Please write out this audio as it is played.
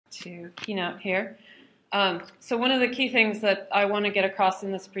to Keynote here. So one of the key things that I want to get across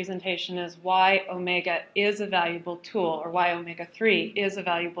in this presentation is why Omega is a valuable tool, or why Omega 3 is a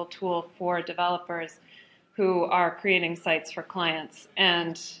valuable tool for developers who are creating sites for clients.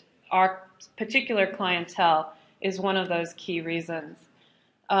 And our particular clientele is one of those key reasons.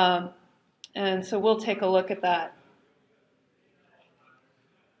 And so we'll take a look at that.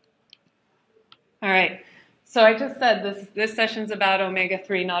 All right. So I just said this session's about Omega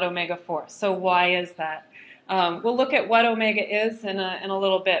 3, not Omega 4. So why is that? We'll look at what Omega is in a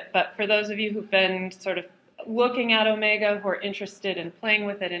little bit, but for those of you who've been sort of looking at Omega, who are interested in playing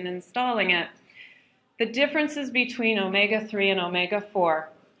with it and installing it, the differences between Omega 3 and Omega 4.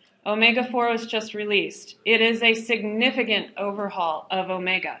 Omega 4 was just released. It is a significant overhaul of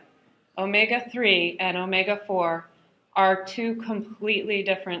Omega. Omega 3 and Omega 4 are two completely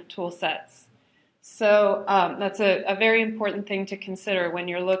different tool sets. So that's a very important thing to consider when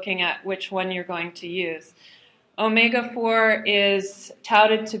you're looking at which one you're going to use. Omega 4 is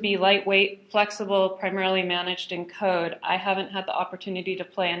touted to be lightweight, flexible, primarily managed in code. I haven't had the opportunity to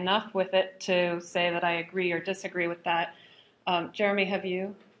play enough with it to say that I agree or disagree with that. Jeremy, have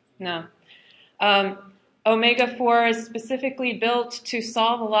you? No. Omega 4 is specifically built to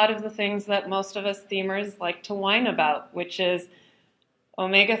solve a lot of the things that most of us themers like to whine about, which is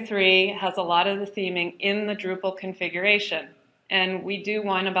Omega 3 has a lot of the theming in the Drupal configuration. And we do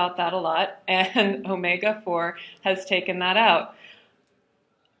whine about that a lot, and Omega 4 has taken that out.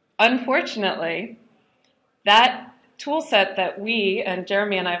 Unfortunately, that tool set that we, and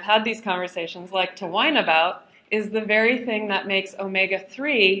Jeremy and I have had these conversations, like to whine about is the very thing that makes Omega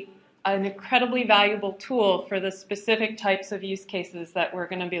 3 an incredibly valuable tool for the specific types of use cases that we're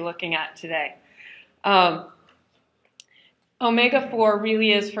going to be looking at today. Omega 4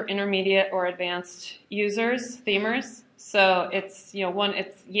 really is for intermediate or advanced users, themers. So it's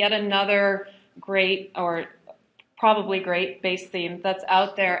it's yet another great or probably great base theme that's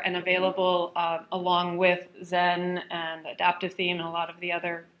out there and available along with Zen and Adaptive Theme and a lot of the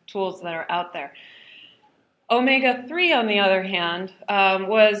other tools that are out there. Omega 3, on the other hand,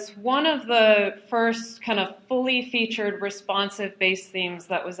 was one of the first kind of fully featured responsive base themes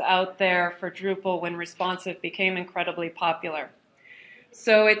that was out there for Drupal when responsive became incredibly popular.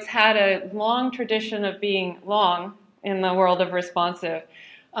 So it's had a long tradition of being long in the world of responsive,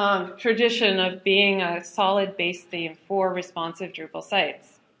 tradition of being a solid base theme for responsive Drupal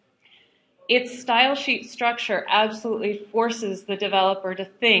sites. Its style sheet structure absolutely forces the developer to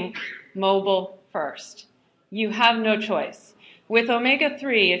think mobile first. You have no choice. With Omega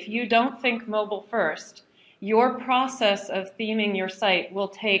 3, if you don't think mobile first, your process of theming your site will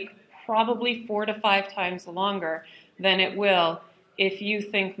take probably 4 to 5 times longer than it will if you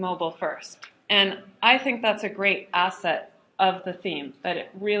think mobile first. And I think that's a great asset of the theme, that it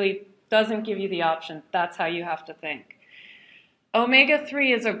really doesn't give you the option. That's how you have to think. Omega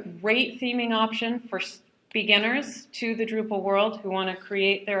 3 is a great theming option for beginners to the Drupal world who want to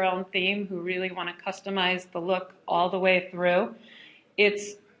create their own theme, who really want to customize the look all the way through.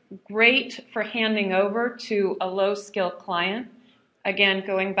 It's great for handing over to a low-skill client. Again,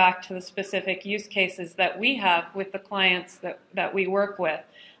 going back to the specific use cases that we have with the clients that we work with.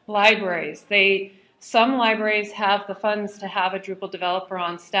 Libraries. Some libraries have the funds to have a Drupal developer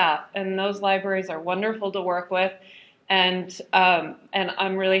on staff, and those libraries are wonderful to work with, and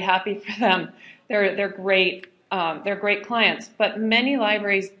I'm really happy for them. They're great. They're great clients, but many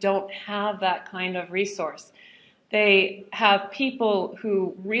libraries don't have that kind of resource. They have people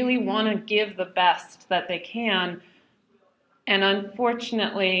who really want to give the best that they can, and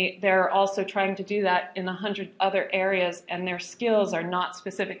unfortunately, they're also trying to do that in 100 other areas, and their skills are not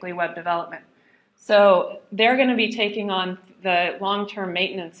specifically web development. So they're going to be taking on the long-term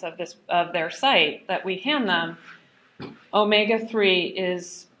maintenance of their site that we hand them. Omega 3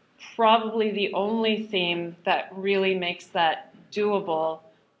 is probably the only theme that really makes that doable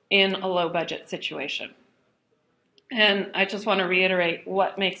in a low-budget situation. And I just want to reiterate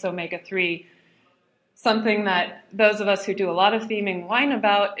what makes Omega 3 something that those of us who do a lot of theming whine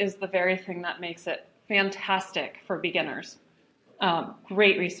about is the very thing that makes it fantastic for beginners.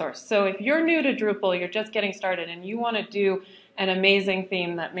 Great resource. So if you're new to Drupal, you're just getting started, and you want to do an amazing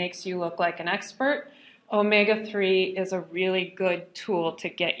theme that makes you look like an expert, Omega 3 is a really good tool to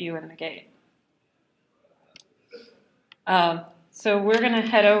get you in the gate. So we're going to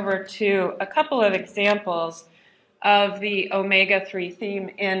head over to a couple of examples of the Omega 3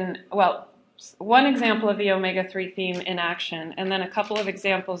 theme one example of the Omega 3 theme in action, and then a couple of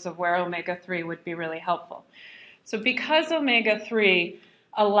examples of where Omega 3 would be really helpful. So because Omega 3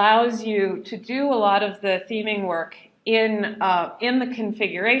 allows you to do a lot of the theming work in the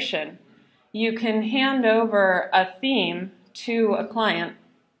configuration, you can hand over a theme to a client,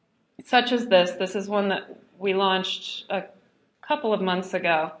 such as this. This is one that we launched a couple of months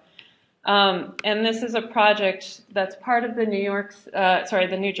ago. And this is a project that's part of the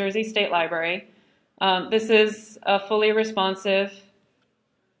the New Jersey State Library. This is a fully responsive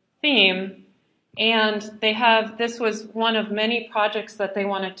theme, and this was one of many projects that they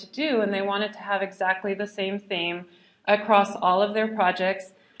wanted to do, and they wanted to have exactly the same theme across all of their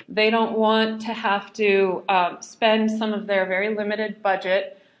projects. They don't want to have to spend some of their very limited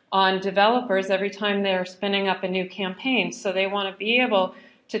budget on developers every time they're spinning up a new campaign. So they want to be able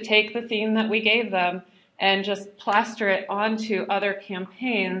to take the theme that we gave them and just plaster it onto other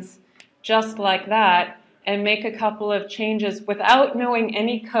campaigns just like that, and make a couple of changes without knowing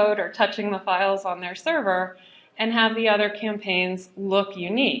any code or touching the files on their server, and have the other campaigns look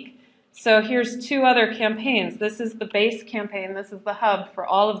unique. So here's two other campaigns. This is the base campaign. This is the hub for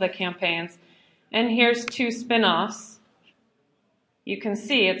all of the campaigns. And here's two spin-offs. You can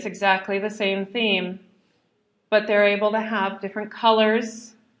see it's exactly the same theme, but they're able to have different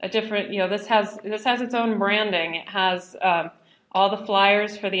colors, a different, this has its own branding. It has all the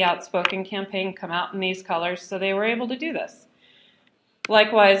flyers for the Outspoken campaign come out in these colors, so they were able to do this.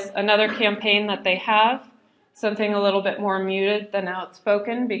 Likewise, another campaign that they have, something a little bit more muted than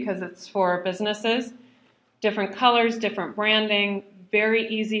Outspoken because it's for businesses. Different colors, different branding, very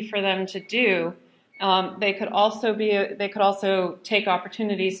easy for them to do. They could also take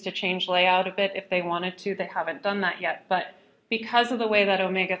opportunities to change layout a bit if they wanted to. They haven't done that yet, but because of the way that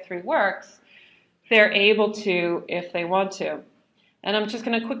Omega 3 works, they're able to if they want to. And I'm just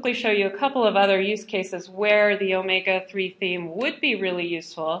going to quickly show you a couple of other use cases where the Omega 3 theme would be really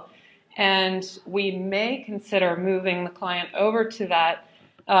useful, and we may consider moving the client over to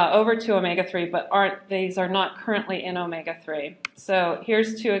Omega 3, but these are not currently in Omega 3. So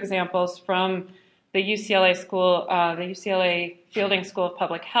here's two examples from the UCLA Fielding School of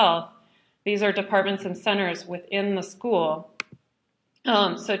Public Health. These are departments and centers within the school.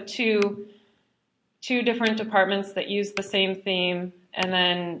 So two different departments that use the same theme, and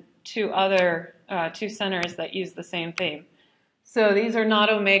then two centers that use the same theme. So these are not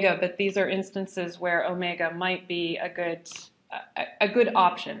Omega, but these are instances where Omega might be a good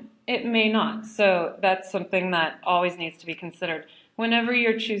option. It may not, so that's something that always needs to be considered. Whenever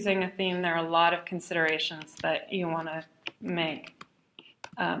you're choosing a theme, there are a lot of considerations that you want to make.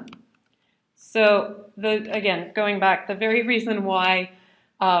 So again, going back, the very reason why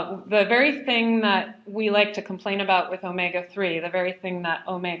the very thing that we like to complain about with Omega 3, the very thing that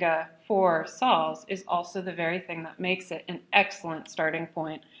Omega 4 solves, is also the very thing that makes it an excellent starting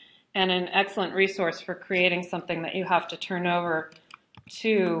point and an excellent resource for creating something that you have to turn over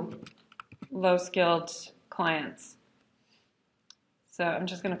to low-skilled clients. So I'm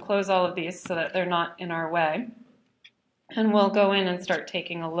just going to close all of these so that they're not in our way. And we'll go in and start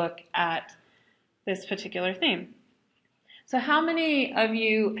taking a look at this particular theme. So how many of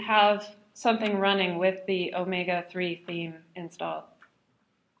you have something running with the Omega 3 theme installed?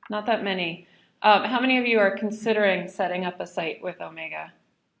 Not that many. How many of you are considering setting up a site with Omega?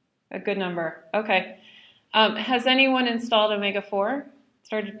 A good number. Okay. Has anyone installed Omega 4?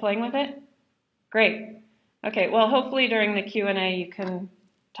 Started playing with it? Great. Okay, well, hopefully during the Q&A you can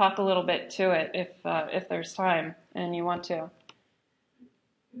talk a little bit to it if there's time and you want to. All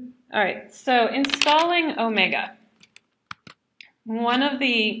right, so installing Omega. One of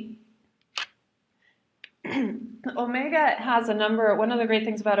the Omega has a number. One of the great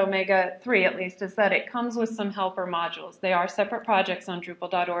things about Omega 3, at least, is that it comes with some helper modules. They are separate projects on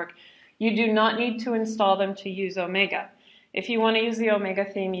Drupal.org. You do not need to install them to use Omega. If you want to use the Omega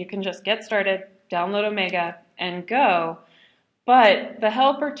theme, you can just get started, download Omega, and go. But the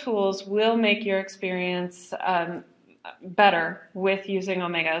helper tools will make your experience better with using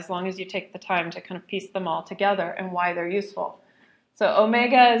Omega, as long as you take the time to kind of piece them all together and why they're useful. So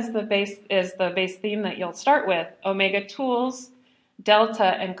Omega is the base theme that you'll start with. Omega Tools, Delta,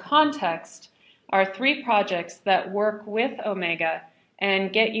 and Context are three projects that work with Omega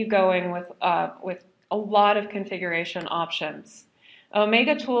and get you going with a lot of configuration options.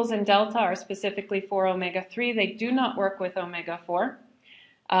 Omega Tools and Delta are specifically for Omega 3. They do not work with Omega 4,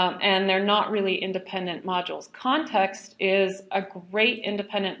 and they're not really independent modules. Context is a great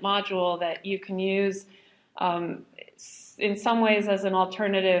independent module that you can use in some ways as an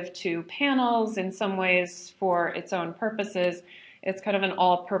alternative to panels, in some ways for its own purposes. It's kind of an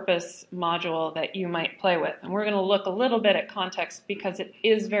all-purpose module that you might play with. And we're going to look a little bit at Context because it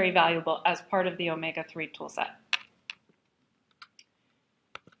is very valuable as part of the Omega 3 toolset.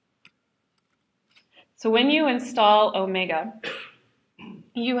 So when you install Omega,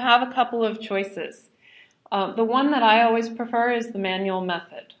 you have a couple of choices. The one that I always prefer is the manual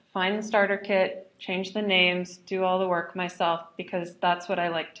method. Find the starter kit, change the names, do all the work myself because that's what I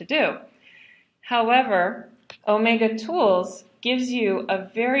like to do. However, Omega Tools gives you a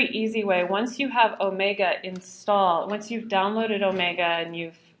very easy way. Once you have Omega installed, once you've downloaded Omega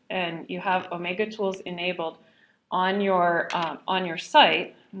and you have Omega Tools enabled on your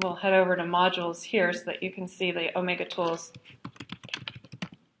site, we'll head over to modules here so that you can see the Omega Tools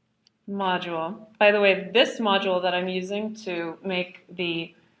module. By the way, this module that I'm using to make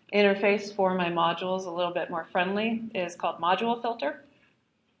the interface for my modules a little bit more friendly is called Module Filter.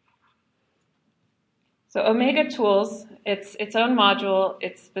 So Omega Tools, it's its own module.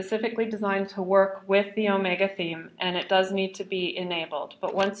 It's specifically designed to work with the Omega theme, and it does need to be enabled.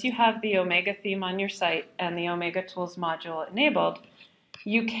 But once you have the Omega theme on your site and the Omega Tools module enabled,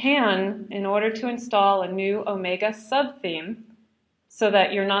 you can, in order to install a new Omega subtheme, so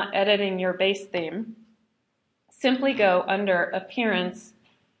that you're not editing your base theme, simply go under Appearance,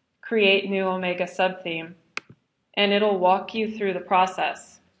 Create New Omega Subtheme, and it'll walk you through the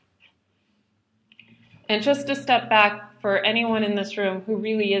process. And just to step back for anyone in this room who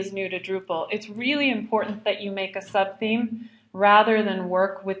really is new to Drupal, it's really important that you make a subtheme rather than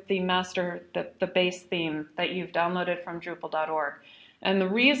work with the base theme that you've downloaded from Drupal.org. And the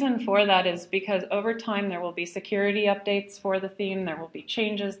reason for that is because over time there will be security updates for the theme, there will be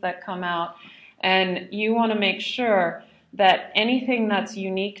changes that come out, and you want to make sure that anything that's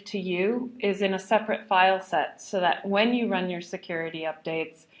unique to you is in a separate file set so that when you run your security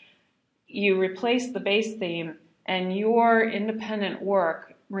updates, you replace the base theme and your independent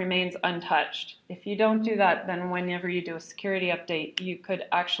work remains untouched. If you don't do that, then whenever you do a security update, you could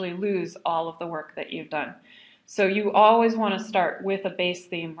actually lose all of the work that you've done. So you always want to start with a base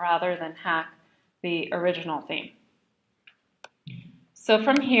theme rather than hack the original theme. So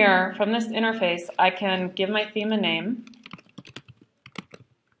from here, from this interface, I can give my theme a name,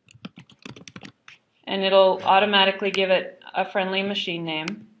 and it'll automatically give it a friendly machine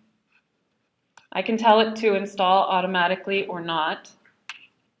name. I can tell it to install automatically or not.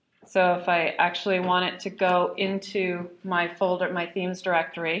 So if I actually want it to go into my folder, my themes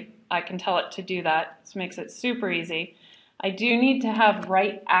directory, I can tell it to do that. This makes it super easy. I do need to have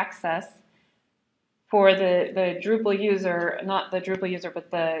write access for the Drupal user, not the Drupal user,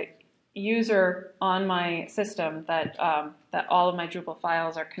 but the user on my system that all of my Drupal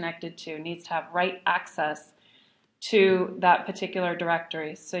files are connected to needs to have write access to that particular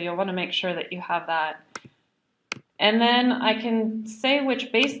directory. So you'll want to make sure that you have that. And then I can say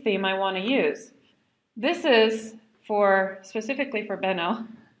which base theme I want to use. This is specifically for Benno.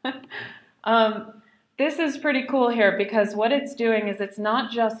 This is pretty cool here because what it's doing is it's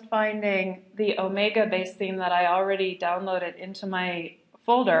not just finding the Omega base theme that I already downloaded into my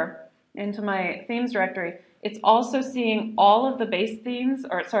folder, into my themes directory. It's also seeing all of the base themes,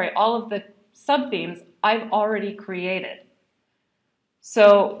 all of the subthemes I've already created.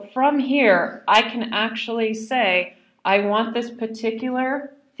 So from here, I can actually say, I want this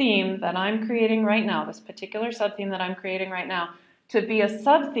particular theme that I'm creating right now, this particular subtheme that I'm creating right now, to be a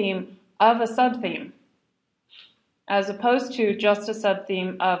subtheme of a subtheme, as opposed to just a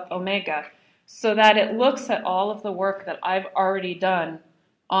subtheme of Omega, so that it looks at all of the work that I've already done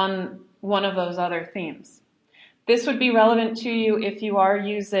on one of those other themes. This would be relevant to you if you are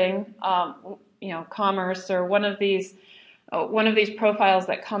using Commerce or one of these profiles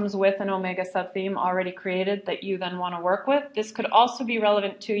that comes with an Omega subtheme already created that you then want to work with. This could also be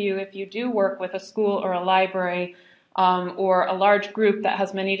relevant to you if you do work with a school or a library or a large group that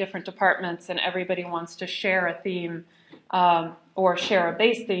has many different departments and everybody wants to share a theme or share a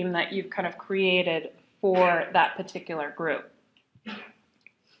base theme that you've kind of created for that particular group.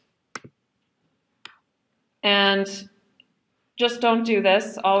 And just don't do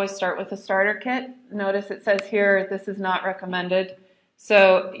this. Always start with a starter kit. Notice it says here, this is not recommended.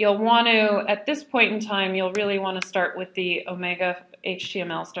 So you'll want to, at this point in time, you'll really want to start with the Omega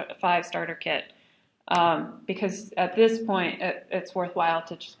HTML5 starter kit. Because at this point, it's worthwhile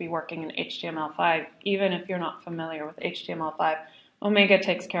to just be working in HTML5, even if you're not familiar with HTML5. Omega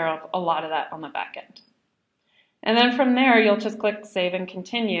takes care of a lot of that on the back end. And then from there, you'll just click Save and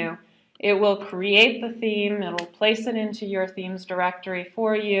Continue. It will create the theme, it'll place it into your themes directory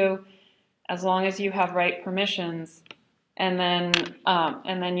for you, as long as you have right permissions, and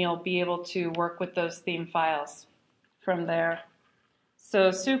then you'll be able to work with those theme files from there. So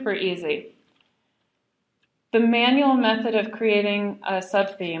super easy. The manual method of creating a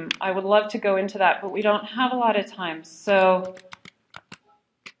subtheme, I would love to go into that, but we don't have a lot of time. So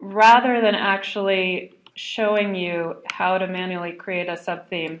rather than actually showing you how to manually create a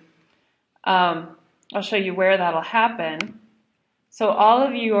subtheme, I'll show you where that'll happen. So all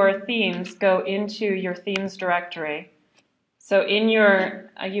of your themes go into your themes directory. So in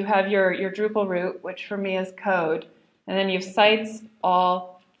your, you have your Drupal root, which for me is code, and then you have sites,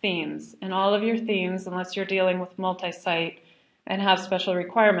 all themes. And all of your themes, unless you're dealing with multi-site and have special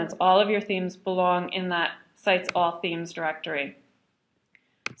requirements, all of your themes belong in that sites, all themes directory.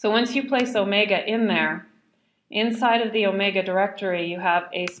 So once you place Omega in there, inside of the Omega directory, you have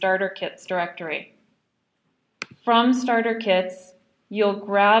a starter kits directory. From starter kits, you'll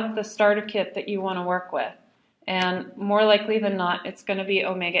grab the starter kit that you want to work with. And more likely than not, it's going to be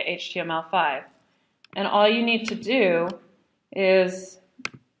Omega HTML5. And all you need to do is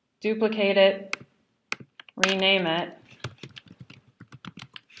duplicate it, rename it.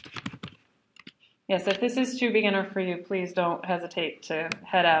 Yes, if this is too beginner for you, please don't hesitate to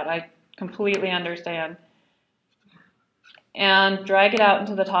head out. I completely understand. And drag it out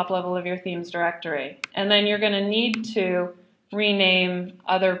into the top level of your themes directory. And then you're going to need to rename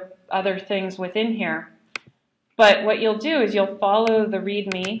other things within here. But what you'll do is you'll follow the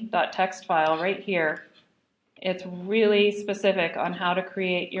readme.txt file right here. It's really specific on how to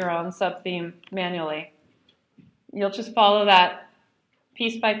create your own subtheme manually. You'll just follow that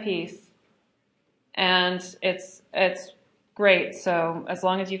piece by piece, and it's great. So as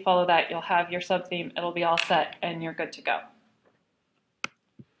long as you follow that, you'll have your subtheme. It'll be all set, and you're good to go.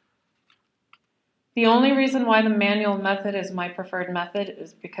 The only reason why the manual method is my preferred method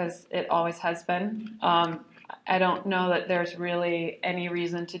is because it always has been. I don't know that there's really any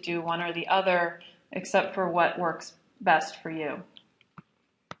reason to do one or the other except for what works best for you.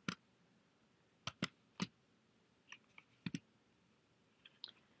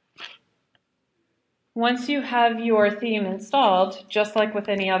 Once you have your theme installed, just like with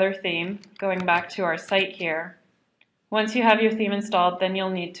any other theme, going back to our site here, once you have your theme installed, then you'll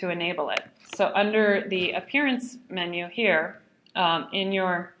need to enable it. So under the Appearance menu here, in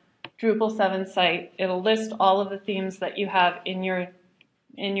your Drupal 7 site, it'll list all of the themes that you have in your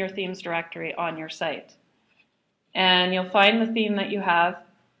themes directory on your site. And you'll find the theme that you have,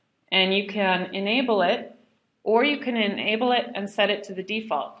 and you can enable it, or you can enable it and set it to the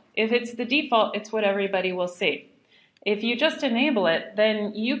default. If it's the default, it's what everybody will see. If you just enable it,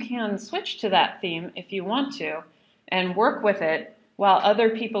 then you can switch to that theme if you want to and work with it while other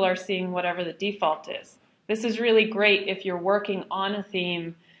people are seeing whatever the default is. This is really great if you're working on a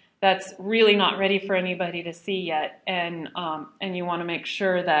theme that's really not ready for anybody to see yet, and you want to make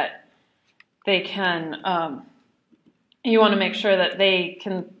sure that they can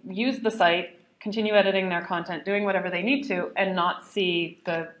use the site, continue editing their content, doing whatever they need to, and not see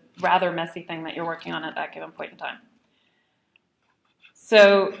the rather messy thing that you're working on at that given point in time.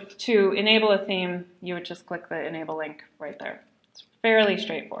 So to enable a theme, you would just click the enable link right there. It's fairly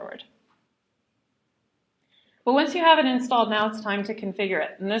straightforward. But once you have it installed, now it's time to configure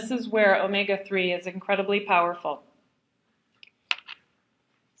it. And this is where Omega 3 is incredibly powerful.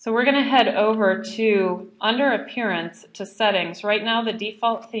 So we're going to head over to, under Appearance, to Settings. Right now the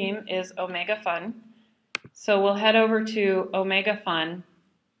default theme is Omega Fun. So we'll head over to Omega Fun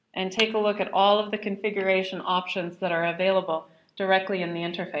and take a look at all of the configuration options that are available directly in the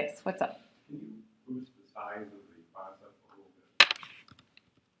interface. What's up? Can you boost the size of the concept a little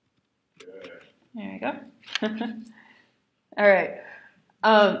bit? Good. There you go. All right.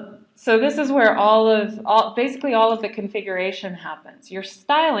 So this is where basically all of the configuration happens. Your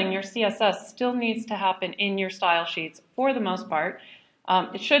styling, your CSS, still needs to happen in your style sheets for the most part.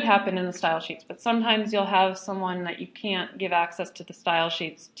 It should happen in the style sheets, but sometimes you'll have someone that you can't give access to the style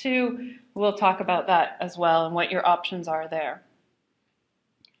sheets to. We'll talk about that as well and what your options are there.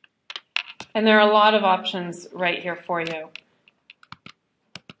 And there are a lot of options right here for you.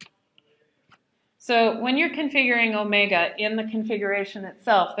 So when you're configuring Omega in the configuration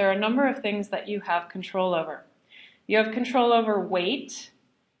itself, there are a number of things that you have control over. You have control over weight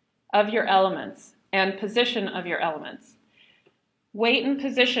of your elements and position of your elements. Weight and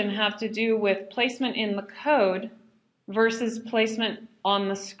position have to do with placement in the code versus placement on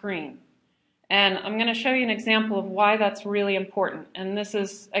the screen. And I'm going to show you an example of why that's really important. And this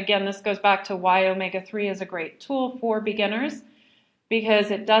is, again, this goes back to why Omega 3 is a great tool for beginners,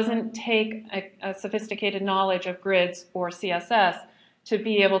 because it doesn't take a sophisticated knowledge of grids or CSS to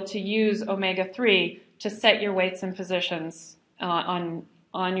be able to use Omega 3 to set your weights and positions on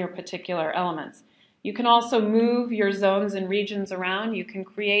your particular elements. You can also move your zones and regions around. You can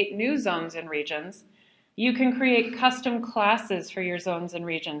create new zones and regions. You can create custom classes for your zones and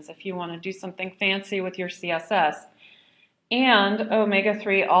regions if you want to do something fancy with your CSS. And Omega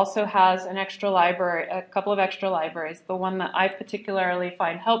 3 also has an extra library, a couple of extra libraries. The one that I particularly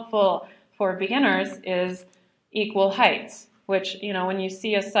find helpful for beginners is equal heights, which, you know, when you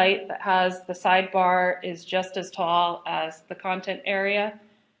see a site that has the sidebar is just as tall as the content area,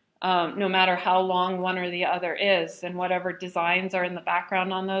 no matter how long one or the other is, and whatever designs are in the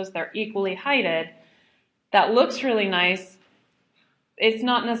background on those, they're equally heighted. That looks really nice. It's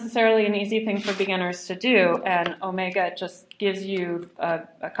not necessarily an easy thing for beginners to do, and Omega just gives you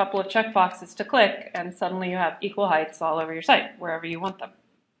a couple of checkboxes to click, and suddenly you have equal heights all over your site, wherever you want them.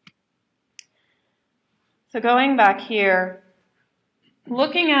 So going back here,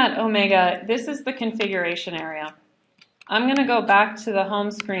 looking at Omega, this is the configuration area. I'm going to go back to the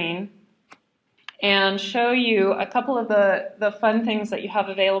home screen and show you a couple of the fun things that you have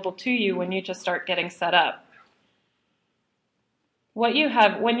available to you when you just start getting set up. What you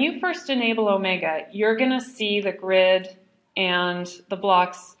have, when you first enable Omega, you're going to see the grid and the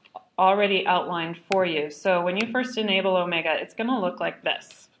blocks already outlined for you. So when you first enable Omega, it's going to look like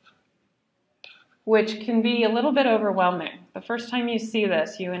this, which can be a little bit overwhelming. The first time you see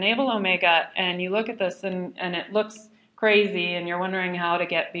this, you enable Omega and you look at this and it looks crazy and you're wondering how to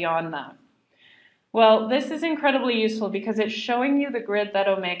get beyond that. Well, this is incredibly useful because it's showing you the grid that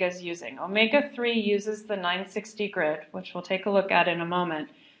Omega is using. Omega 3 uses the 960 grid, which we'll take a look at in a moment.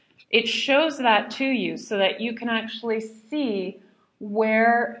 It shows that to you so that you can actually see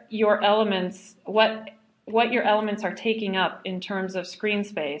where your elements, what your elements are taking up in terms of screen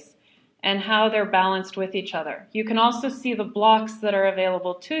space and how they're balanced with each other. You can also see the blocks that are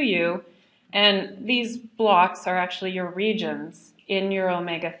available to you, and these blocks are actually your regions in your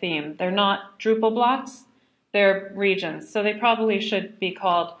Omega theme. They're not Drupal blocks, they're regions. So they probably should be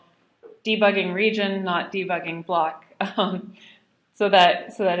called debugging region, not debugging block, so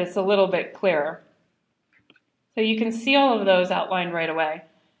that it's a little bit clearer. So you can see all of those outlined right away.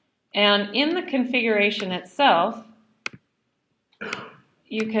 And in the configuration itself,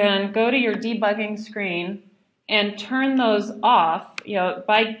 you can go to your debugging screen and turn those off. You know,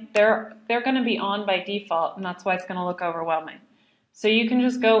 they're going to be on by default, and that's why it's going to look overwhelming. So you can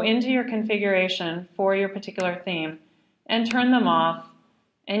just go into your configuration for your particular theme and turn them off.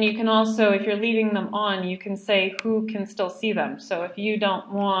 And you can also, if you're leaving them on, you can say who can still see them. So if you don't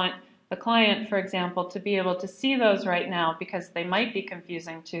want the client, for example, to be able to see those right now because they might be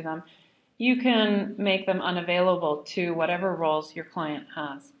confusing to them, you can make them unavailable to whatever roles your client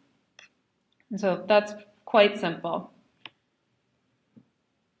has. And so that's quite simple.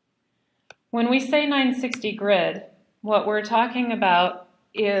 When we say 960 grid, what we're talking about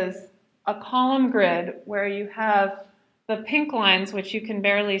is a column grid where you have the pink lines, which you can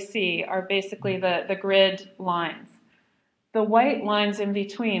barely see, are basically the grid lines. The white lines in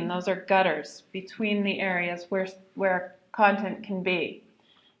between, those are gutters between the areas where content can be.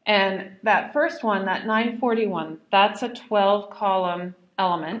 And that first one, that 941, that's a 12-column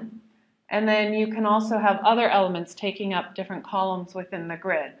element. And then you can also have other elements taking up different columns within the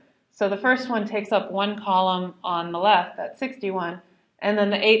grid. So the first one takes up one column on the left, that's 61, and then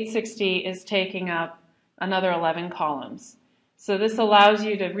the 860 is taking up another 11 columns. So this allows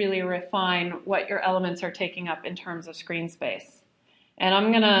you to really refine what your elements are taking up in terms of screen space. And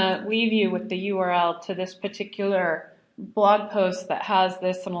I'm going to leave you with the URL to this particular blog post that has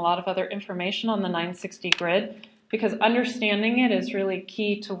this and a lot of other information on the 960 grid, because understanding it is really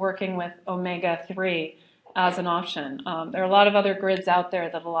key to working with Omega 3 as an option. There are a lot of other grids out there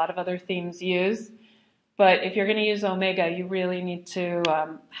that a lot of other themes use, but if you're going to use Omega, you really need to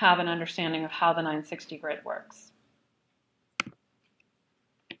have an understanding of how the 960 grid works.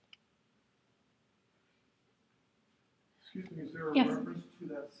 Excuse me, is there a Yes. reference to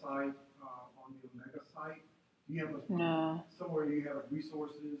that site on the Omega site? Do you have No. somewhere you have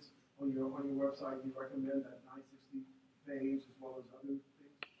resources on your website you recommend that 960 page as well as other things?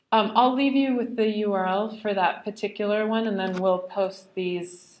 I'll leave you with the URL for that particular one, and then we'll post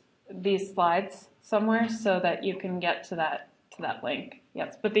these slides somewhere so that you can get to that link.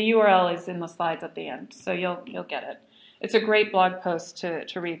 Yes, but the URL is in the slides at the end, so you'll get it. It's a great blog post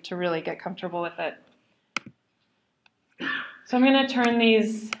to read to really get comfortable with it. So I'm going to turn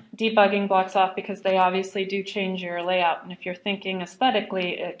these debugging blocks off because they obviously do change your layout, and if you're thinking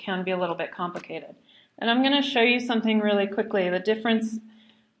aesthetically, it can be a little bit complicated. And I'm going to show you something really quickly. The difference,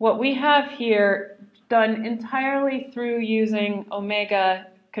 what we have here done entirely through using Omega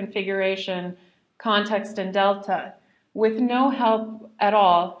configuration, context, and delta with no help at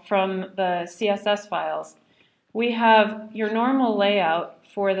all from the CSS files. We have your normal layout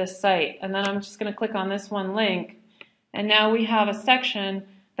for this site, and then I'm just going to click on this one link, and now we have a section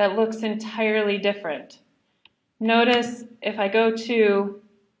that looks entirely different. notice if I go to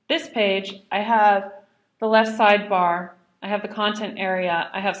this page, I have the left sidebar, I have the content area,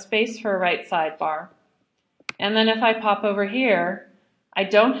 I have space for a right sidebar. And then if I pop over here, I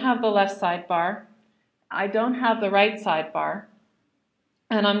don't have the left sidebar, I don't have the right sidebar,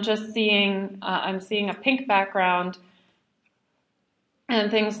 and I'm just seeing, I'm seeing a pink background, and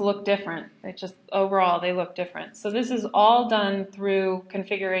things look different. They just, overall, they look different. So this is all done through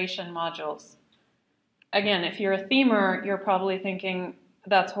configuration modules. Again, if you're a themer, you're probably thinking,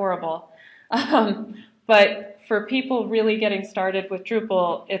 that's horrible. But for people really getting started with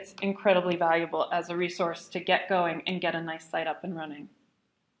Drupal, it's incredibly valuable as a resource to get going and get a nice site up and running.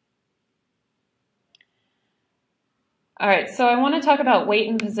 All right, so I want to talk about weight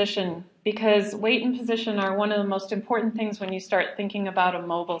and position, because weight and position are one of the most important things when you start thinking about a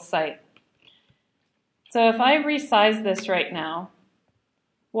mobile site. So if I resize this right now,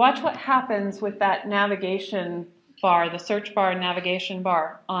 watch what happens with that navigation bar, the search bar and navigation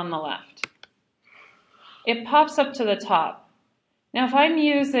bar on the left. It pops up to the top. Now if I'm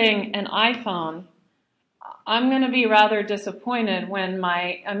using an iPhone, I'm going to be rather disappointed when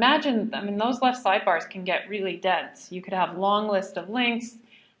those left sidebars can get really dense. You could have a long list of links.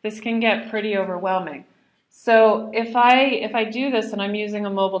 This can get pretty overwhelming. So if I do this and I'm using a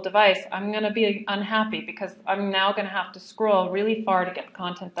mobile device, I'm going to be unhappy because I'm now going to have to scroll really far to get the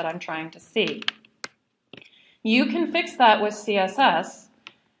content that I'm trying to see. You can fix that with CSS,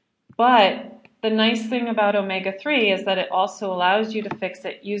 but the nice thing about Omega 3 is that it also allows you to fix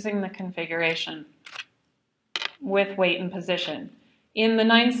it using the configuration with weight and position. In the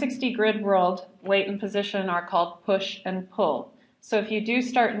 960 grid world, weight and position are called push and pull. So if you do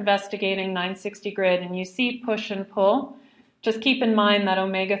start investigating 960 grid and you see push and pull, just keep in mind that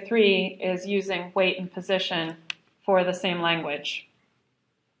Omega 3 is using weight and position for the same language.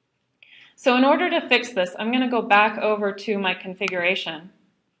 So in order to fix this, I'm going to go back over to my configuration.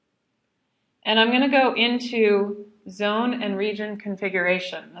 And I'm going to go into zone and region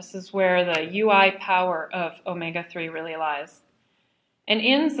configuration. This is where the UI power of Omega 3 really lies. And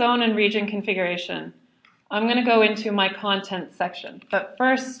in zone and region configuration, I'm going to go into my content section. But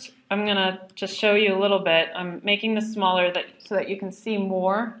first, I'm going to just show you a little bit. I'm making this smaller so that you can see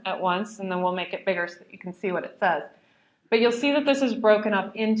more at once, and then we'll make it bigger so that you can see what it says. But you'll see that this is broken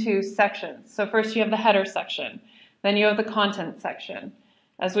up into sections. So first you have the header section. Then you have the content section.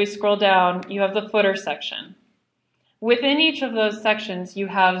 As we scroll down, you have the footer section. Within each of those sections, you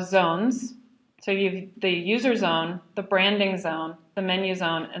have zones. So you have the user zone, the branding zone, the menu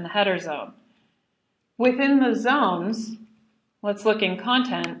zone, and the header zone. Within the zones, let's look in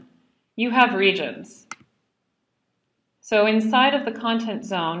content, you have regions. So inside of the content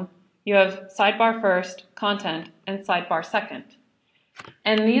zone, you have sidebar first, content, and sidebar second.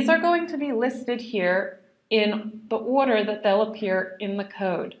 And these are going to be listed here in the order that they'll appear in the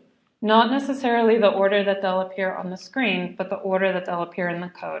code. Not necessarily the order that they'll appear on the screen, but the order that they'll appear in the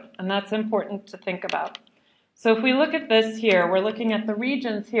code. And that's important to think about. So if we look at this here, we're looking at the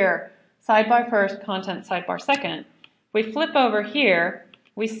regions here, sidebar first, content, sidebar second. If we flip over here,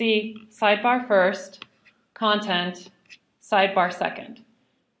 we see sidebar first, content, sidebar second.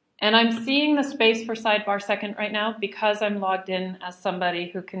 And I'm seeing the space for sidebar second right now because I'm logged in as somebody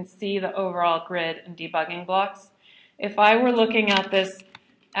who can see the overall grid and debugging blocks. If I were looking at this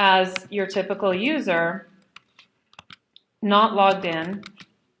as your typical user, not logged in,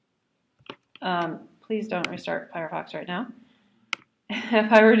 please don't restart Firefox right now.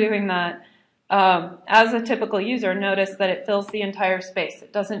 If I were doing that, as a typical user, notice that it fills the entire space.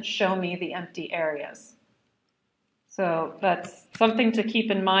 It doesn't show me the empty areas. So that's something to keep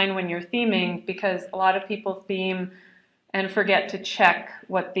in mind when you're theming, because a lot of people theme and forget to check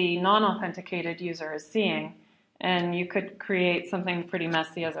what the non-authenticated user is seeing, and you could create something pretty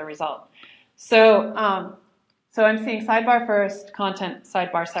messy as a result. So, so I'm seeing sidebar first, content,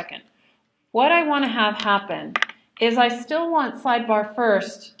 sidebar second. What I want to have happen is I still want sidebar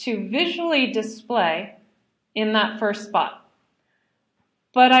first to visually display in that first spot,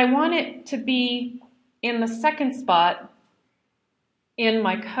 but I want it to be in the second spot in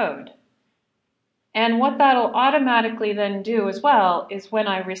my code. And what that'll automatically then do as well is when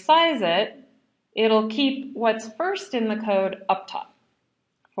I resize it, it'll keep what's first in the code up top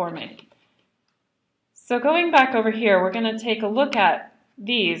for me. So going back over here, we're going to take a look at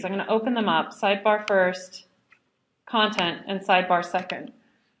these. I'm going to open them up, sidebar first, content, and sidebar second.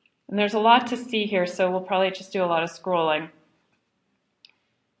 And there's a lot to see here, so we'll probably just do a lot of scrolling.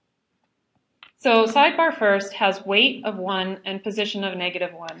 So sidebar first has weight of 1 and position of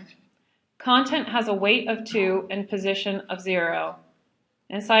 -1. Content has a weight of 2 and position of 0.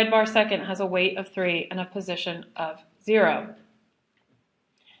 And sidebar second has a weight of 3 and a position of 0.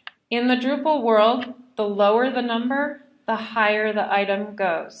 In the Drupal world, the lower the number, the higher the item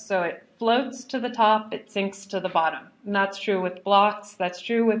goes. So it floats to the top, it sinks to the bottom. And that's true with blocks, that's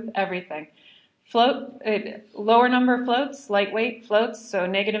true with everything. Lower number floats, lightweight floats, so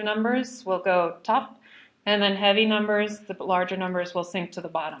negative numbers will go top, and then heavy numbers, the larger numbers, will sink to the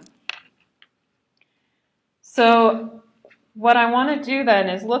bottom. So what I want to do then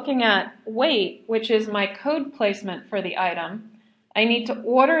is looking at weight, which is my code placement for the item. I need to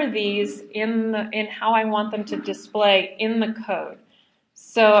order these in how I want them to display in the code.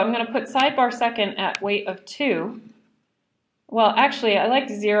 So I'm going to put sidebar second at weight of 2. Well, actually, I like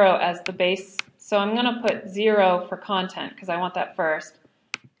 0 as the base, so I'm going to put 0 for content because I want that first.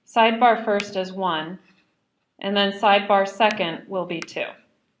 Sidebar first as 1, and then sidebar second will be 2.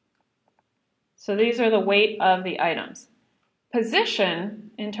 So these are the weight of the items.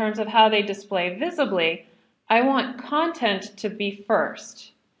 Position, in terms of how they display visibly, I want content to be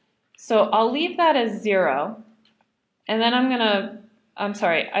first. So I'll leave that as 0, and then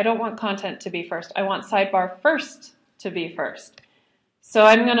I don't want content to be first. I want sidebar first to be first. So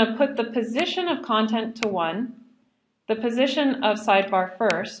I'm going to put the position of content to 1, the position of sidebar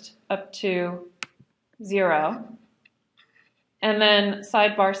first up to 0, and then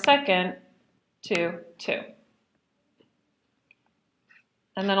sidebar second to 2.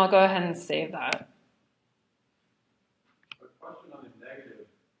 And then I'll go ahead and save that. A question on the negative.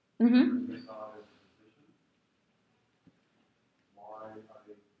 Mm-hmm. Why are they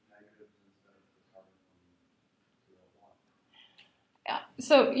negatives instead of starting from 0, 1? Yeah.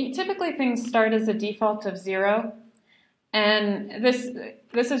 So typically things start as a default of 0. And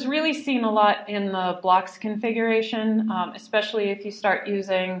this is really seen a lot in the blocks configuration, especially if you start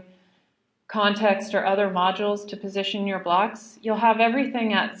using context or other modules to position your blocks. You'll have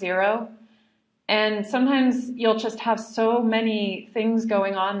everything at 0, and sometimes you'll just have so many things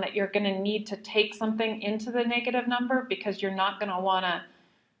going on that you're going to need to take something into the negative number because you're not going to want to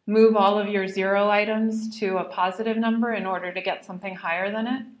move all of your 0 items to a positive number in order to get something higher than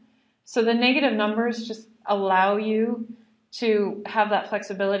it. So the negative numbers just allow you to have that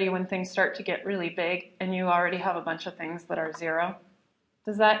flexibility when things start to get really big and you already have a bunch of things that are 0.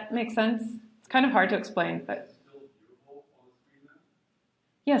 Does that make sense? It's kind of hard to explain, but... Is it still viewable on the screen then?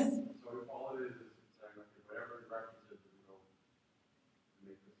 Yes. So if all it is saying, okay, whatever the reference is, we'll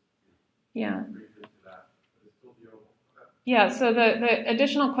make this, Yeah. brief it to that, but it's still viewable. Okay. Yeah, so the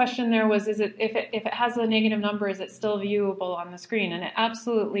additional question there was, if it has a negative number, is it still viewable on the screen? And it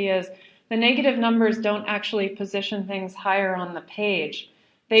absolutely is. The negative numbers don't actually position things higher on the page.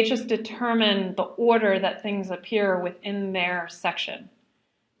 They just determine the order that things appear within their section.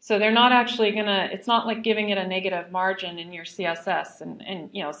 So they're not actually it's not like giving it a negative margin in your CSS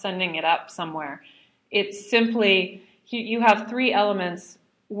and sending it up somewhere. It's simply, you have 3 elements,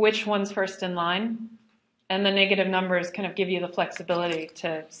 which one's first in line, and the negative numbers kind of give you the flexibility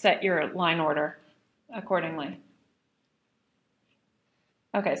to set your line order accordingly.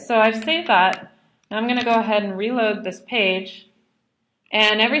 Okay, so I've saved that. Now I'm going to go ahead and reload this page,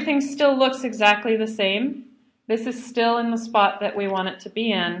 and everything still looks exactly the same. This is still in the spot that we want it to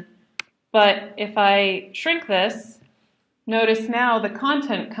be in, but if I shrink this, notice now the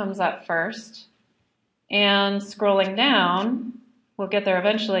content comes up first, and scrolling down, we'll get there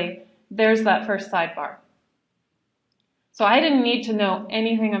eventually, there's that first sidebar. So I didn't need to know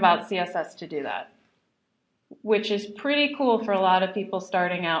anything about CSS to do that, which is pretty cool for a lot of people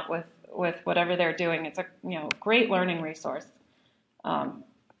starting out with whatever they're doing. It's a great learning resource.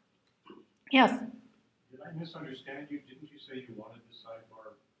 Yes? Did I misunderstand you? Didn't you say you wanted the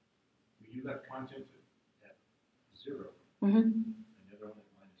sidebar? You left content at 0, Mm-hmm. and the other one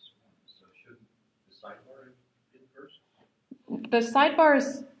at -1. So shouldn't the sidebar have been first? The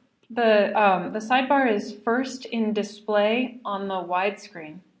sidebar is first in display on the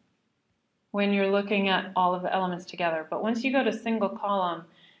widescreen when you're looking at all of the elements together. But once you go to single column,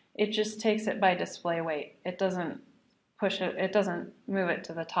 it just takes it by display weight. It doesn't push it, it doesn't move it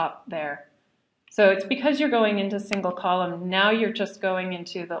to the top there. So it's because you're going into single column, now you're just going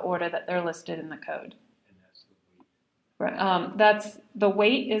into the order that they're listed in the code. And that's the weight. Right. The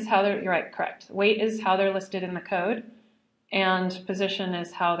weight is how they're, you're right, correct. Weight is how they're listed in the code, and position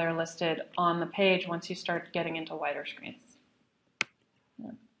is how they're listed on the page once you start getting into wider screens.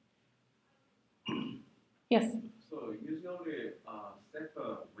 Yeah. Yes? So usually set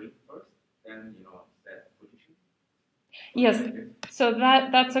the weight first, then set position. Yes. So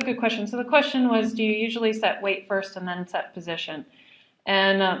that's a good question. So the question was, do you usually set weight first and then set position?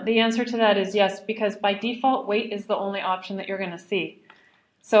 And the answer to that is yes, because by default, weight is the only option that you're going to see.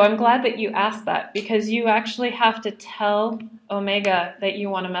 So I'm glad that you asked that, because you actually have to tell Omega that you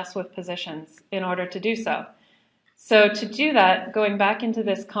want to mess with positions in order to do so. So to do that, going back into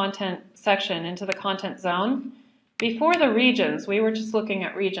this content section, into the content zone, before the regions, we were just looking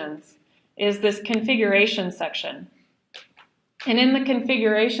at regions, is this configuration section. And in the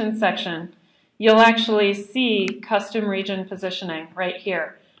configuration section, you'll actually see custom region positioning right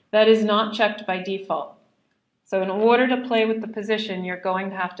here. That is not checked by default. So in order to play with the position, you're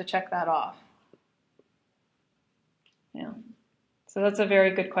going to have to check that off. Yeah. So that's a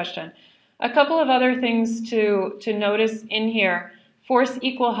very good question. A couple of other things to notice in here. Force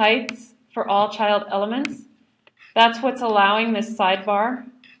equal heights for all child elements. That's what's allowing this sidebar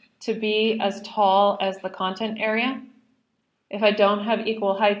to be as tall as the content area. If I don't have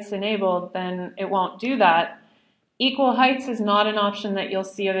equal heights enabled, then it won't do that. Equal heights is not an option that you'll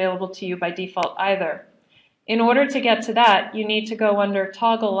see available to you by default either. In order to get to that, you need to go under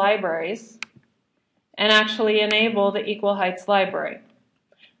Toggle Libraries and actually enable the Equal Heights library.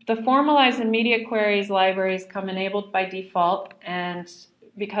 The Formalize and Media Queries libraries come enabled by default, and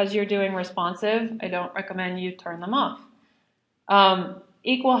because you're doing responsive, I don't recommend you turn them off.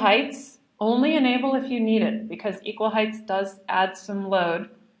 Equal Heights, only enable if you need it, because Equal Heights does add some load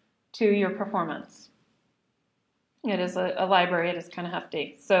to your performance. It is a library, it is kind of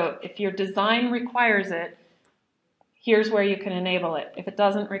hefty. So if your design requires it, here's where you can enable it. If it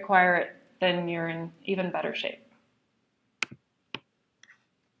doesn't require it, then you're in even better shape.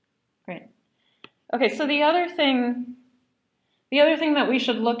 Great. Okay, so the other thing that we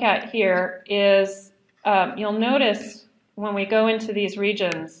should look at here is you'll notice when we go into these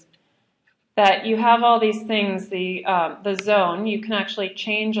regions that you have all these things, the zone. You can actually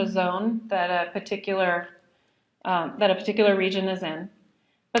change a zone that a particular region is in.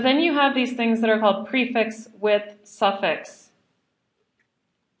 But then you have these things that are called prefix, width, suffix.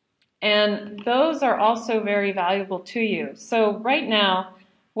 And those are also very valuable to you. So right now,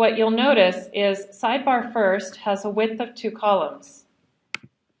 what you'll notice is sidebar first has a width of 2 columns.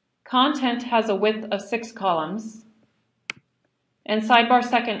 Content has a width of 6 columns. And sidebar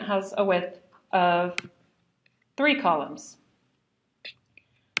second has a width of 3 columns.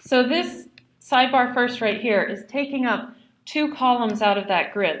 So this sidebar first right here is taking up 2 columns out of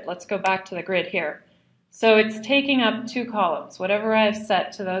that grid. Let's go back to the grid here. So it's taking up 2 columns. Whatever I've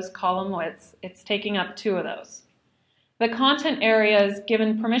set to those column widths, it's taking up 2 of those. The content area is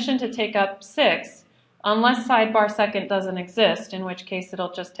given permission to take up 6, unless sidebar second doesn't exist, in which case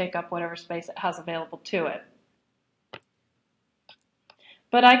it'll just take up whatever space it has available to it.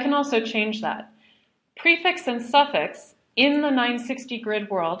 But I can also change that. Prefix and suffix in the 960 grid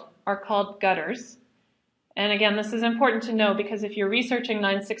world are called gutters. And again, this is important to know, because if you're researching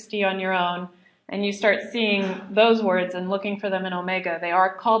 960 on your own and you start seeing those words and looking for them in Omega, they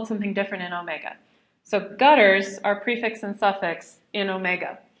are called something different in Omega. So gutters are prefix and suffix in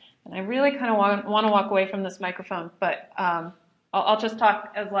Omega. And I really kind of want to walk away from this microphone, but I'll just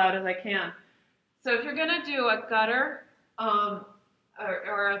talk as loud as I can. So if you're going to do a gutter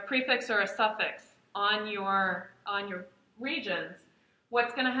or a prefix or a suffix on your regions,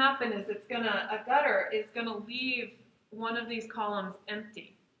 what's going to happen is a gutter is going to leave one of these columns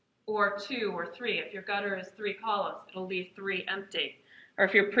empty, or 2 or 3. If your gutter is 3 columns, it'll leave 3 empty. Or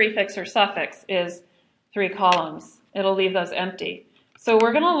if your prefix or suffix is 3 columns, it'll leave those empty. So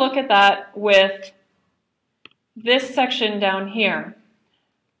we're going to look at that with this section down here.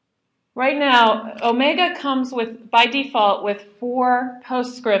 Right now, Omega comes with, by default, with 4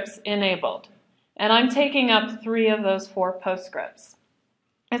 postscripts enabled. And I'm taking up 3 of those 4 postscripts.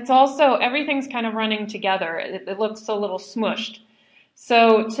 It's also, everything's kind of running together. It looks a little smushed.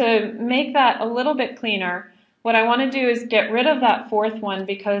 So to make that a little bit cleaner, what I want to do is get rid of that 4th one,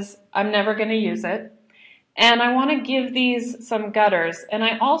 because I'm never going to use it. And I want to give these some gutters. And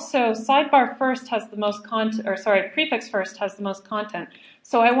I also, sidebar first has the most content, or sorry, prefix first has the most content.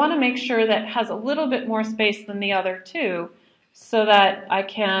 So I want to make sure that it has a little bit more space than the other 2, so that I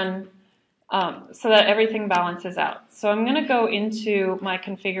can, so that everything balances out. So I'm going to go into my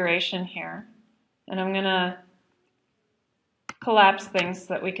configuration here, and I'm going to collapse things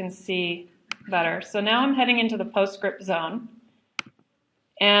so that we can see better. So now I'm heading into the postscript zone,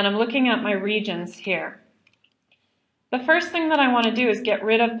 and I'm looking at my regions here. The first thing that I want to do is get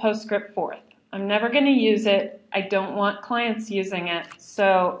rid of postscript 4th. I'm never going to use it. I don't want clients using it,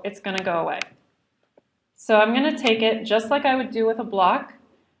 so it's going to go away. So I'm going to take it just like I would do with a block.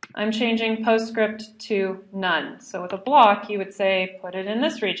 I'm changing postscript to none. So with a block, you would say put it in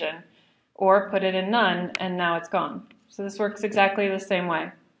this region, or put it in none, and now it's gone. So this works exactly the same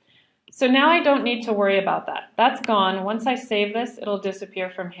way. So now I don't need to worry about that. That's gone. Once I save this, it'll disappear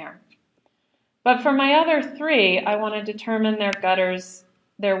from here. But for my other three, I want to determine their gutters,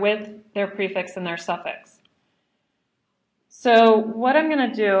 their width, their prefix, and their suffix. So what I'm going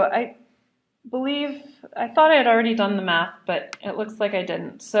to do, I thought I had already done the math, but it looks like I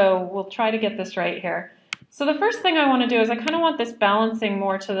didn't. So we'll try to get this right here. So the first thing I want to do is I kind of want this balancing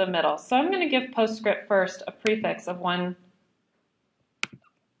more to the middle. So I'm going to give PostScript first a prefix of one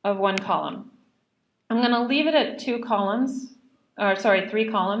column. I'm going to leave it at 3 columns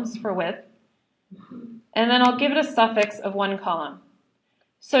for width. And then I'll give it a suffix of 1 column.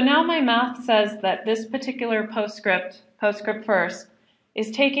 So now my math says that this particular PostScript first,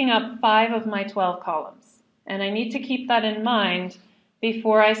 is taking up 5 of my 12 columns. And I need to keep that in mind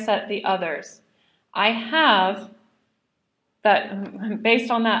before I set the others. I have that,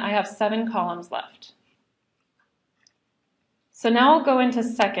 based on that, I have 7 columns left. So now I'll go into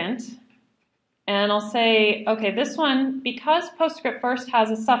second, and I'll say, okay, this one, because PostScript first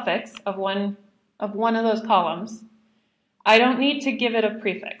has a suffix of one of those columns, I don't need to give it a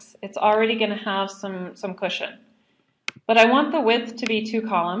prefix. It's already going to have some cushion. But I want the width to be 2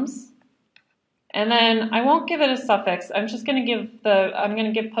 columns. And then I won't give it a suffix. I'm just going to give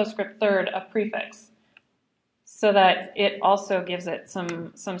PostScript third a prefix so that it also gives it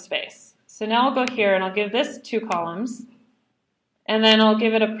some space. So now I'll go here and I'll give this 2 columns. And then I'll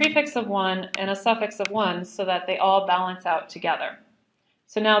give it a prefix of 1 and a suffix of 1 so that they all balance out together.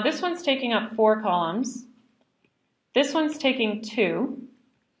 So now this one's taking up 4 columns. This one's taking 2.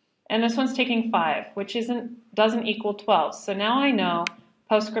 And this one's taking 5, which doesn't equal 12. So now I know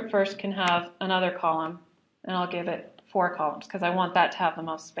PostScript first can have another column, and I'll give it 4 columns because I want that to have the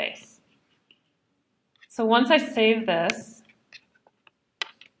most space. So once I save this,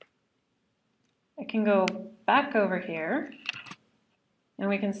 I can go back over here, and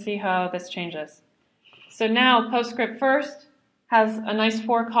we can see how this changes. So now PostScript first has a nice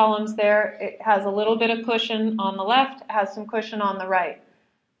 4 columns there. It has a little bit of cushion on the left, it has some cushion on the right.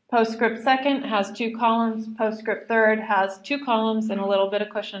 PostScript second has 2 columns, PostScript third has 2 columns and a little bit of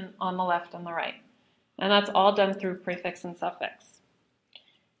cushion on the left and the right. And that's all done through prefix and suffix.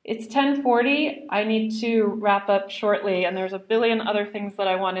 It's 10:40, I need to wrap up shortly, and there's a billion other things that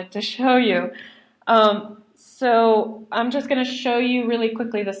I wanted to show you. So I'm just going to show you really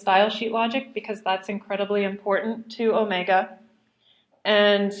quickly the style sheet logic because that's incredibly important to Omega.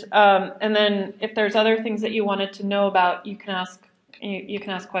 And then if there's other things that you wanted to know about, you can ask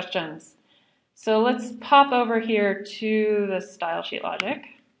questions. So let's pop over here to the style sheet logic.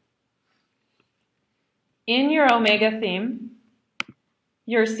 In your Omega theme,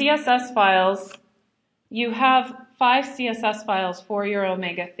 your CSS files, you have 5 CSS files for your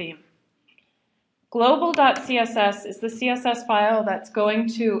Omega theme. Global.css is the CSS file that's going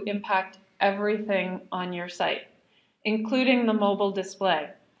to impact everything on your site, including the mobile display.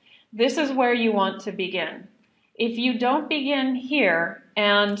 This is where you want to begin. If you don't begin here,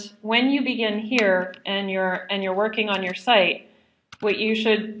 and when you begin here and you're working on your site, what you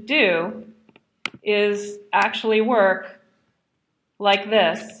should do is actually work like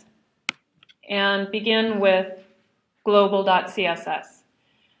this and begin with global.css.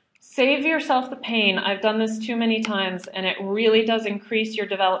 Save yourself the pain. I've done this too many times, and it really does increase your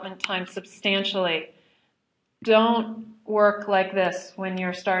development time substantially. Don't work like this when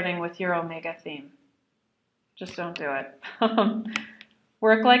you're starting with your Omega theme. Just don't do it.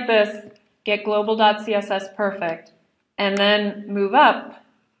 Work like this, get global.css perfect, and then move up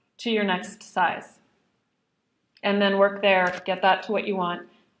to your next size. And then work there, get that to what you want,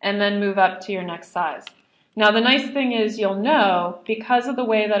 and then move up to your next size. Now the nice thing is you'll know, because of the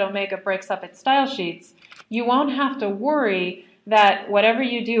way that Omega breaks up its style sheets, you won't have to worry that whatever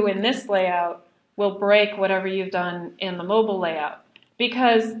you do in this layout will break whatever you've done in the mobile layout.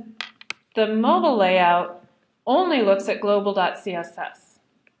 Because the mobile layout only looks at global.css.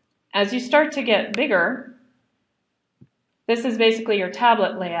 As you start to get bigger, this is basically your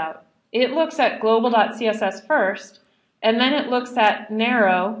tablet layout. It looks at global.css first, and then it looks at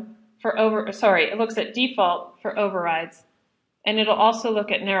narrow it looks at default for overrides, and it'll also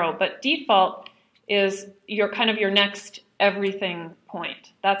look at narrow. But default is your next everything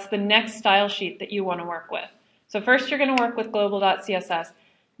point. That's the next style sheet that you want to work with. So first you're going to work with global.css,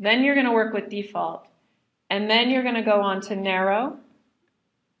 then you're going to work with default, and then you're going to go on to narrow,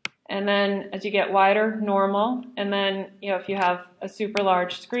 and then as you get wider, normal, and then if you have a super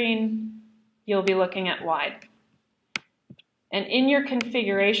large screen, you'll be looking at wide. And in your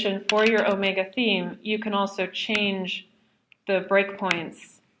configuration for your Omega theme, you can also change the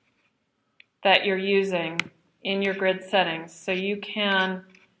breakpoints that you're using in your grid settings. So you can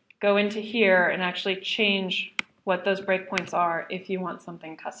go into here and actually change what those breakpoints are if you want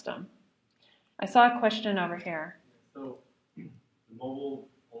something custom. I saw a question over here. So the mobile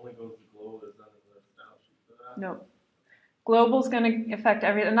only goes to global. There's none of the style sheet for that. No. Global's going to affect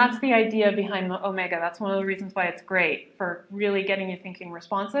everything, and that's the idea behind Omega. That's one of the reasons why it's great for really getting you thinking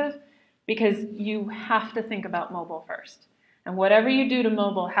responsive, because you have to think about mobile first. And whatever you do to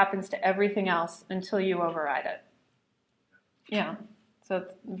mobile happens to everything else until you override it. Yeah, so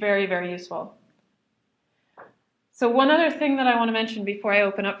it's very, very useful. So one other thing that I want to mention before I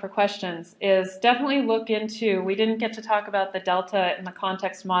open up for questions is definitely look into, we didn't get to talk about the Delta and the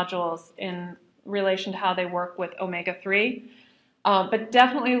context modules in relation to how they work with Omega 3, but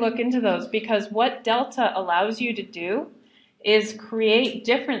definitely look into those, because what Delta allows you to do is create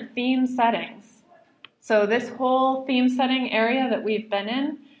different theme settings. So this whole theme setting area that we've been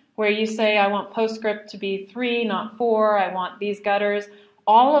in, where you say, I want PostScript to be 3, not 4, I want these gutters,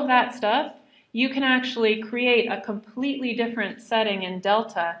 all of that stuff, you can actually create a completely different setting in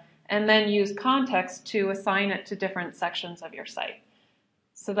Delta and then use context to assign it to different sections of your site.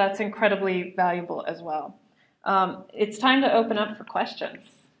 So that's incredibly valuable as well. It's time to open up for questions.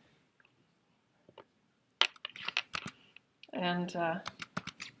 And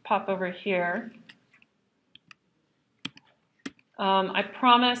pop over here. I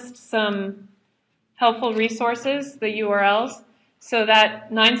promised some helpful resources, the URLs. So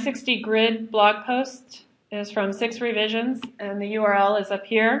that 960 grid blog post is from 6 revisions, and the URL is up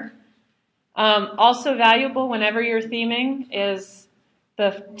here. Also valuable whenever you're theming is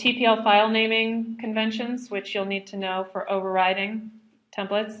the TPL file naming conventions, which you'll need to know for overriding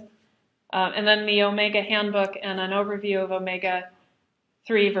templates. And then the Omega handbook and an overview of Omega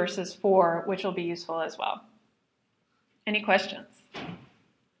 3 versus 4, which will be useful as well. Any questions?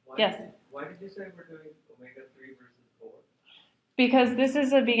 Yes? Why did you say we're doing Omega 3 versus 4? Because this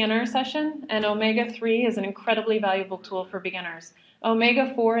is a beginner session, and Omega 3 is an incredibly valuable tool for beginners.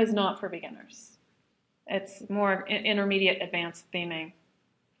 Omega 4 is not for beginners. It's more intermediate advanced theming.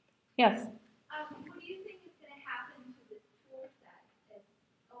 Yes? What do you think is going to happen to this tool set as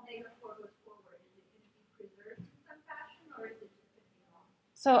Omega 4 goes forward? Is it going to be preserved in some fashion, or is it just going to be lost?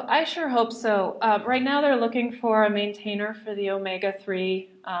 So I sure hope so. Right now they're looking for a maintainer for the Omega 3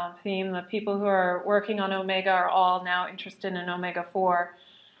 theme. The people who are working on Omega are all now interested in Omega 4.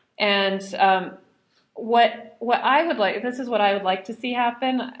 And what I would like, this is what I would like to see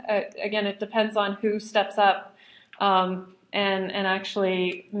happen. Again, it depends on who steps up and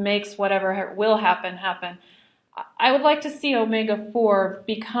actually makes whatever will happen. I would like to see Omega 4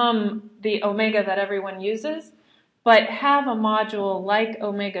 become the Omega that everyone uses, but have a module like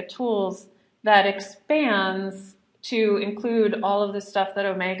Omega Tools that expands to include all of the stuff that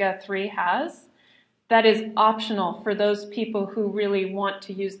Omega 3 has, that is optional for those people who really want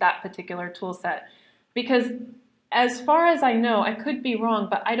to use that particular tool set. Because as far as I know, I could be wrong,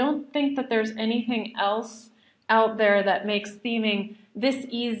 but I don't think that there's anything else out there that makes theming this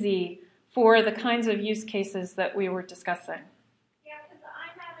easy for the kinds of use cases that we were discussing. Yeah, because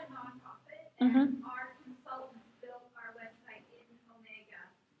I'm at a nonprofit, and our consultant built our website in Omega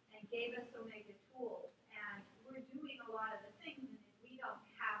and gave us Omega tools, and we're doing a lot of the things, and if we don't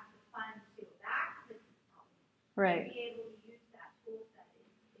have the funds to back the consultant, Right. to be able to use that tool set is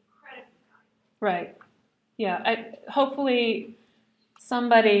incredibly valuable. Right. Yeah. Hopefully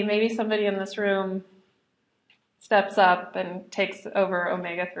somebody, maybe somebody in this room steps up and takes over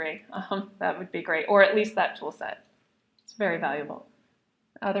Omega 3. That would be great. Or at least that tool set. It's very valuable.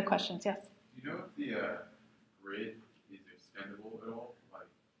 Other questions? Yes? Do you know if the grid is extendable at all? Like,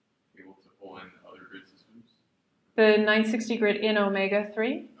 able to pull in other grid systems? The 960 grid in Omega 3?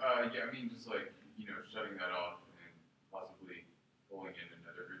 Yeah, I mean, just like, shutting that off and possibly pulling in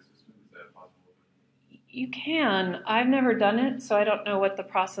another grid system. Is that possible? You can. I've never done it, so I don't know what the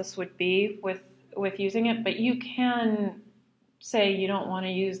process would be with using it, but you can say you don't want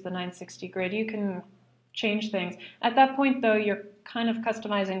to use the 960 grid. You can change things. At that point, though, you're kind of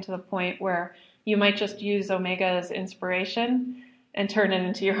customizing to the point where you might just use Omega as inspiration and turn it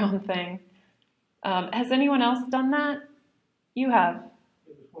into your own thing. Has anyone else done that? You have.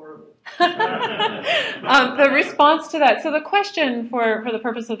 It was horrible. The response to that, so the question for the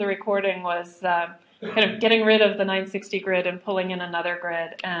purpose of the recording was kind of getting rid of the 960 grid and pulling in another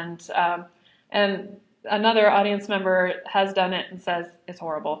grid, and another audience member has done it and says it's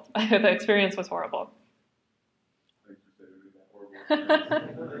horrible. The experience was horrible. Thanks for saying that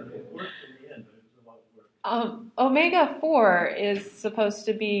horrible. It worked in the end, but it was a lot of work. Omega 4 is supposed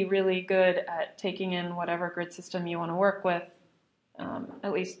to be really good at taking in whatever grid system you want to work with,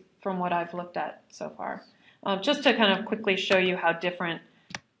 at least from what I've looked at so far. Just to kind of quickly show you how different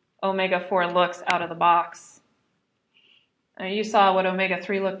Omega 4 looks out of the box. You saw what Omega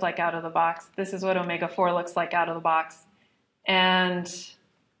 3 looked like out of the box. This is what Omega 4 looks like out of the box. And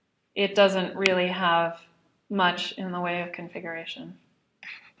it doesn't really have much in the way of configuration.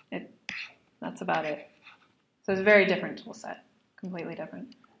 That's about it. So it's a very different tool set, completely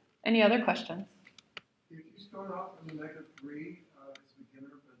different. Any other questions? If you start off in Omega 3 as a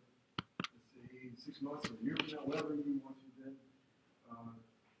beginner, but let's say 6 months or a year from now, whatever you want to then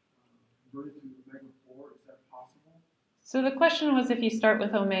convert it to Omega 4, is that possible? So the question was, if you start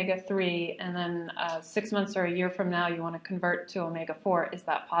with Omega 3 and then 6 months or a year from now you want to convert to Omega 4, is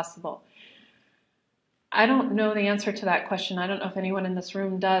that possible? I don't know the answer to that question. I don't know if anyone in this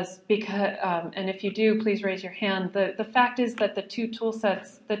room does, because, and if you do, please raise your hand. The fact is that the two tool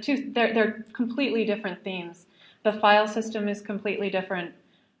sets, they're completely different themes. The file system is completely different.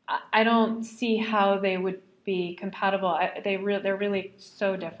 I don't see how they would be compatible. They're really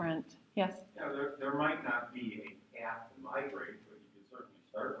so different. Yes? Yeah, there might not be a path to migrate, but you can certainly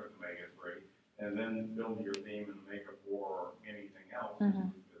start with Omega 3 and then build your theme in Omega 4 or anything else. Mm-hmm.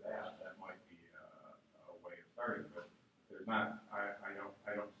 That might be a way of starting, but there's not. I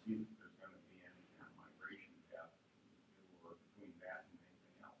don't see that there's going to be any kind of migration path between that and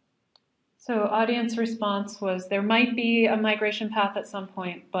anything else. So audience response was there might be a migration path at some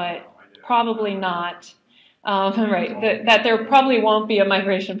point, but No, probably not. Right, that there probably won't be a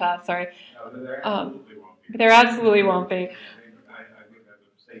migration path. Sorry. No, there absolutely won't be. There absolutely won't be. I think that's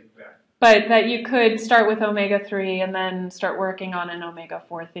a safe bet. But that you could start with Omega 3 and then start working on an Omega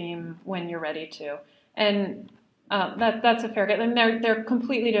 4 theme when you're ready to. And that's a fair guess. And they're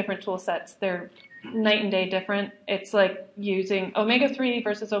completely different tool sets. They're night and day different. It's like using Omega 3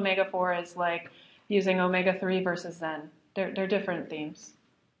 versus Omega 4 is like using Omega 3 versus Zen. They're different themes.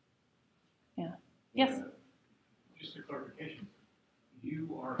 Yeah. Yes? Just a clarification.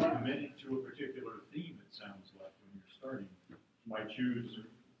 You are committed to a particular theme, it sounds like, when you're starting. You might choose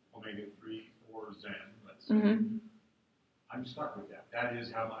Omega 3 or Zen, let's say. Mm-hmm. I'm stuck with that. That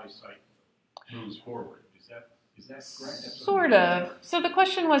is how my site moves forward. Is that correct? That's Sort of. So the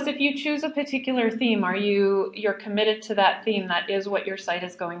question was, if you choose a particular theme, you're committed to that theme? That is what your site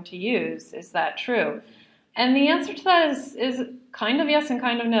is going to use. Is that true? And the answer to that is kind of yes and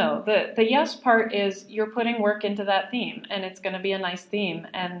kind of no. The yes part is you're putting work into that theme, and it's going to be a nice theme,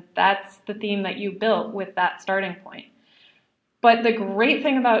 and that's the theme that you built with that starting point. But the great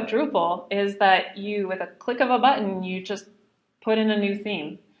thing about Drupal is that you, with a click of a button, you just put in a new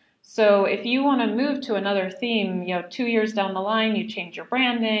theme. So if you want to move to another theme, 2 years down the line, you change your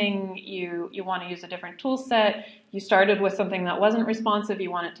branding, you want to use a different tool set, you started with something that wasn't responsive,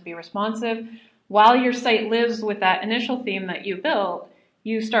 you want it to be responsive. While your site lives with that initial theme that you built,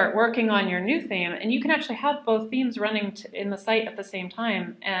 you start working on your new theme, and you can actually have both themes running in the site at the same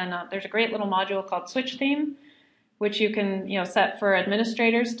time. And there's a great little module called Switch Theme, which you can set for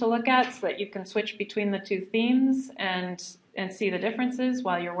administrators to look at so that you can switch between the two themes and see the differences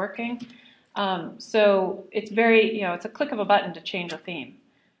while you're working. So it's it's a click of a button to change a theme.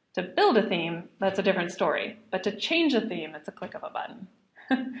 To build a theme, that's a different story. But to change a theme, it's a click of a button.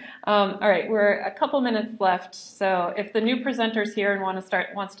 All right, we're a couple minutes left. So if the new presenter's here and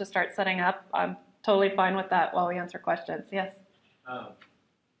wants to start setting up, I'm totally fine with that while we answer questions. Yes? Do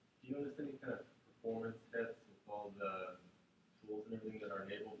you notice any kind of performance tests with all the tools and everything that are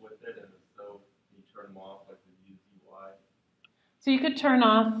enabled with it? And if so, can you turn them off, like the use UI? So you could turn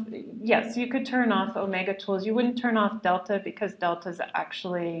off, yes, you could turn off Omega tools. You wouldn't turn off Delta because Delta's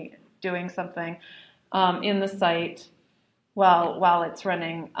actually doing something in the site while it's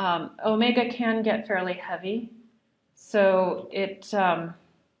running. Omega can get fairly heavy, so that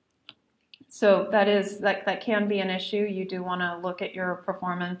can be an issue. You do want to look at your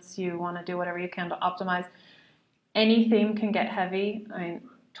performance. You want to do whatever you can to optimize. Any theme can get heavy. I mean,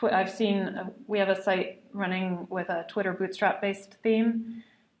 I've seen we have a site running with a Twitter Bootstrap-based theme,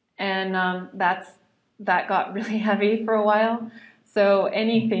 and that got really heavy for a while. So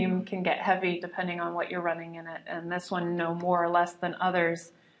any theme can get heavy depending on what you're running in it, and this one no more or less than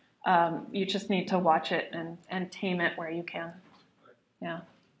others. You just need to watch it and tame it where you can. Yeah.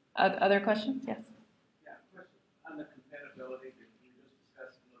 Other questions? Yes. Yeah, question on the compatibility that you just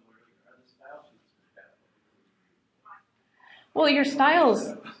discussed a little earlier. Are the style sheets compatible? Well,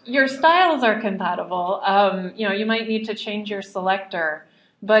 your styles are compatible. You might need to change your selector,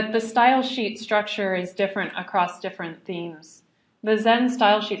 but the style sheet structure is different across different themes. The Zen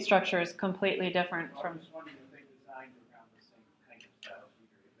style sheet structure is completely different from. I'm just wondering if they designed around the same kind of style sheet,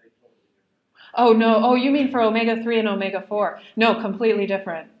 or if they totally different. Oh no! Oh, you mean for Omega 3 and Omega 4? No, completely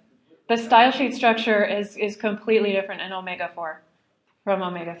different. The style sheet structure is completely different in Omega 4. from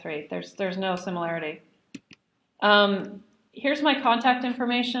omega-3. There's no similarity. Here's my contact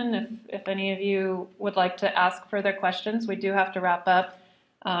information if any of you would like to ask further questions. We do have to wrap up.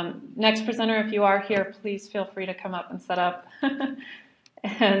 Next presenter, if you are here, please feel free to come up and set up.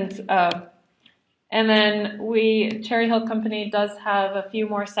 And then Cherry Hill Company does have a few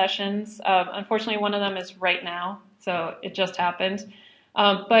more sessions. Unfortunately, one of them is right now, so it just happened.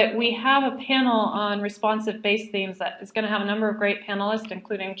 But we have a panel on responsive base themes that is going to have a number of great panelists,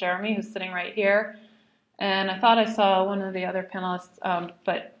 including Jeremy, who's sitting right here. And I thought I saw one of the other panelists.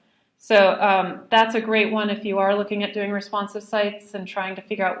 That's a great one if you are looking at doing responsive sites and trying to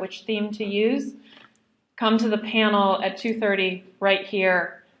figure out which theme to use. Come to the panel at 2:30 right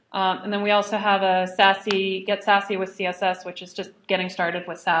here. And then we also have a Get Sassy with CSS, which is just getting started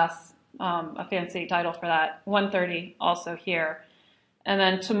with Sass, a fancy title for that. 1:30 also here. And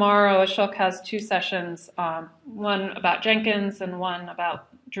then tomorrow, Ashok has 2 sessions, one about Jenkins and one about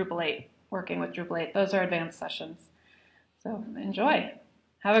Drupal 8, working with Drupal 8. Those are advanced sessions. So enjoy.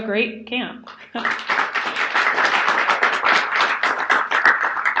 Have a great camp.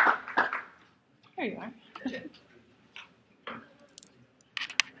 There you are.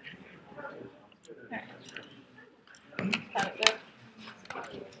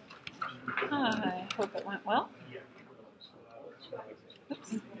 I hope it went well.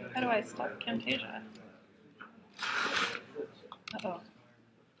 Oops. How do I stop Camtasia? Uh-oh.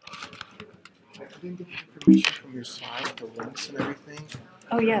 I didn't get the information from your side, the links and everything.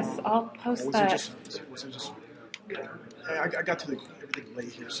 Oh, yes. I'll post that. I got to everything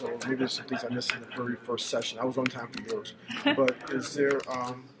late here, so maybe there's some things I missed in the very first session. I was on time for yours. But is there,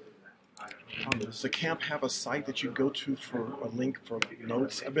 does the camp have a site that you go to for a link for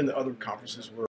notes? I've been to other conferences where